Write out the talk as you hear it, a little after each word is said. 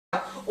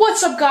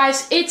What's up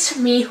guys, it's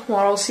me,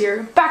 Waddles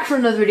here, back for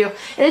another video,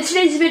 and in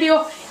today's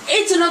video,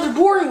 it's another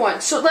boring one.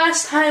 So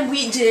last time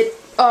we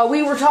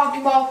were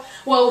talking about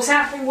what was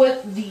happening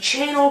with the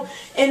channel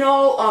and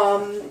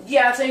all.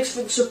 Yeah, thanks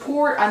for the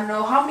support. I don't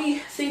know how many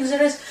things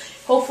it is,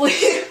 hopefully,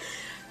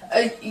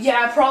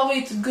 yeah, probably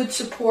it's good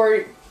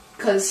support,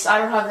 because I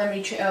don't have that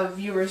many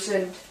viewers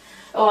and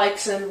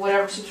likes and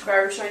whatever,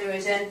 subscribers, so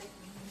anyways, and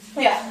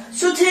yeah,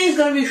 so today's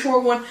gonna be a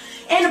short one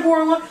and a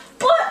boring one,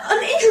 but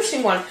an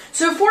interesting one.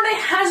 So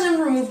Fortnite hasn't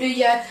removed it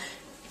yet.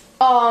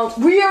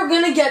 We are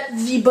gonna get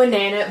the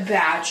banana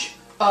badge,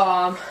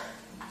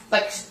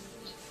 like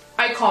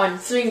icon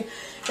thing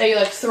that you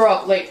like throw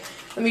up. Like,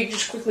 let me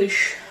just quickly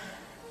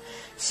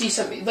see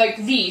something like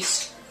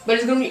these, but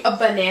it's gonna be a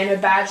banana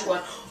badge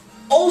one.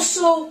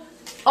 Also,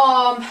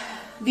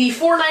 the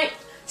Fortnite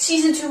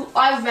Season 2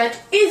 live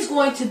event is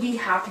going to be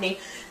happening.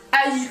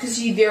 As you can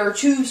see, there are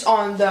tubes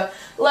on the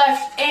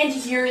left, and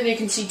here they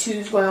can see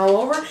tubes going all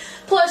over.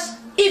 Plus,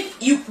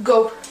 if you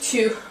go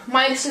to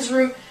Midas's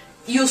room,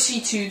 you'll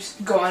see tubes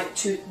going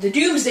to the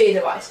Doomsday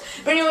device.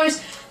 But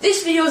anyways,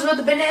 this video is about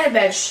the banana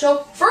badge.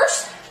 So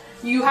first,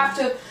 you have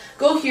to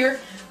go here.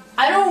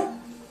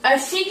 I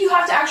think you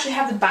have to actually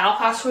have the battle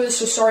pass for this,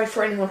 so sorry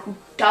for anyone who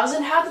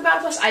doesn't have the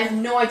battle pass. I have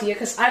no idea,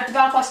 because I have the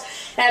battle pass,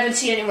 and I haven't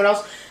seen anyone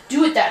else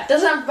do it that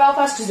doesn't have the battle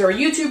pass, because they're a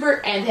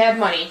YouTuber and have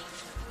money.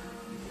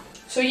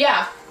 So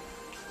yeah,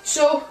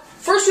 so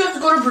first you have to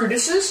go to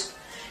Brutus's,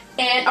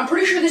 and I'm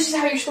pretty sure this is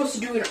how you're supposed to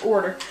do it in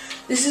order.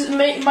 This is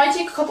it might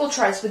take a couple of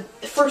tries, but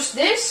first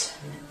this,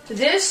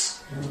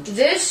 this,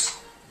 this,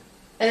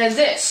 and then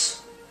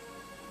this.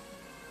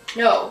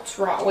 No, it's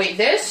wrong. Wait,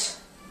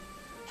 this,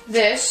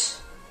 this,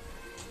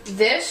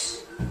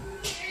 this.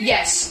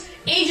 Yes,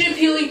 Agent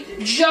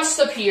Peely just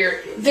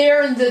appeared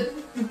there in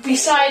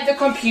beside the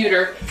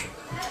computer.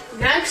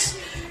 Next,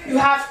 you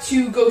have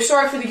to go,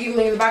 sorry for the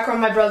giggling in the background,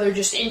 my brother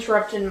just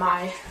interrupted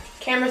my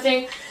camera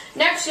thing.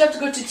 Next, you have to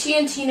go to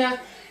TNTina.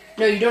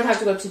 No, you don't have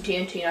to go to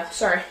TNTina,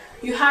 sorry.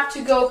 You have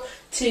to go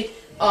to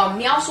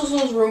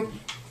Meowscles' room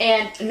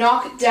and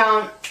knock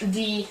down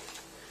the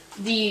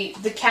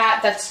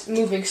cat that's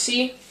moving,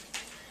 see?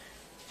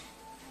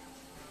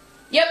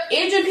 Yep,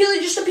 Agent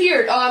Peely just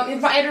appeared.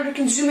 If my editor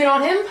can zoom in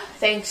on him,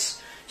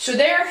 thanks. So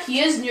there,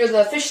 he is near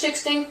the fish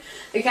sticks thing.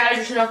 The cat I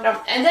just knocked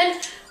down. And then,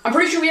 I'm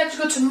pretty sure we have to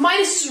go to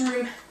Midas's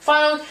room.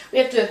 Finally, we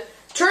have to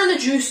turn the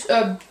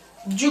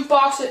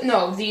jukebox,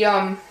 no,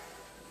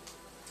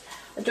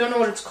 I don't know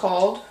what it's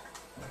called.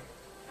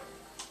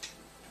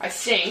 I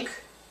think.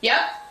 Yep,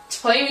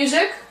 it's playing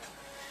music.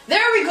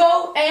 There we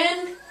go,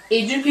 and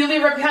Agent Peely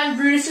right behind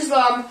Brutus's,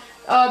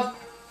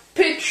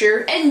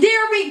 picture. And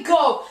there we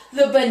go,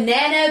 the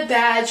banana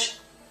badge.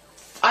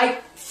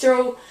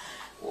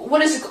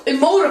 What is it?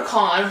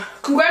 Emoticon.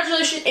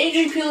 Congratulations,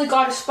 Agent Peely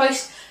got a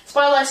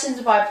spy license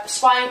by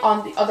spying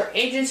on the other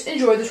agents.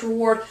 Enjoy this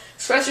reward.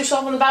 Express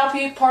yourself on the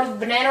battlefield, part of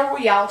the Banana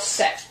Royale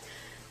set.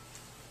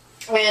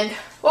 And,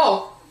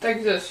 whoa,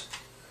 thank this.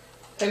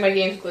 I think my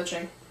game's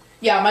glitching.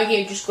 Yeah, my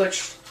game just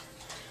glitched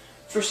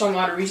for some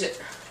odd reason.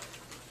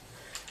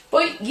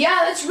 But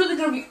yeah, that's really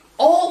going to be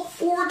all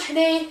for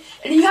today.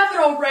 And if you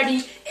haven't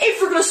already, if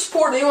you're going to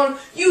support anyone,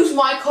 use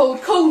my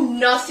code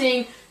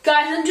NOTHING.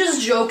 Guys, I'm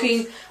just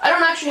joking. I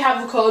don't actually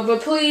have the code,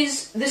 but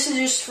please, this is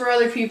just for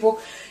other people.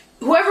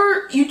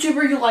 Whoever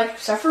YouTuber you like,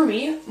 except for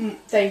me,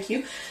 thank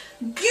you,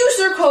 use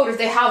their code if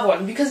they have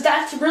one, because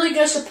that's really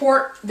going to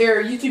support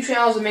their YouTube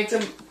channels and make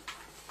them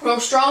grow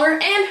stronger,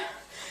 and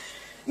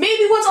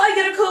maybe once I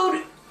get a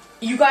code,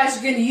 you guys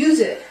are going to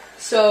use it.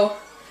 So,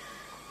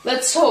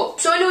 let's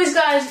hope. So anyways,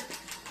 guys,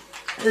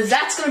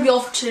 that's going to be all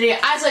for today.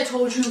 As I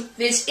told you,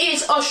 this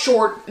is a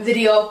short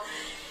video,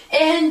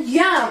 and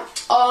yeah,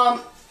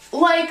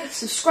 like,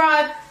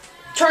 subscribe,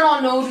 turn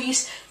on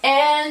notifications,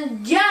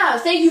 and yeah,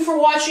 thank you for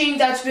watching.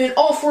 That's been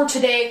all for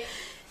today,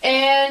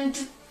 and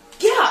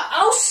yeah,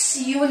 I'll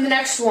see you in the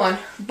next one.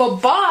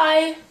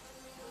 Bye-bye.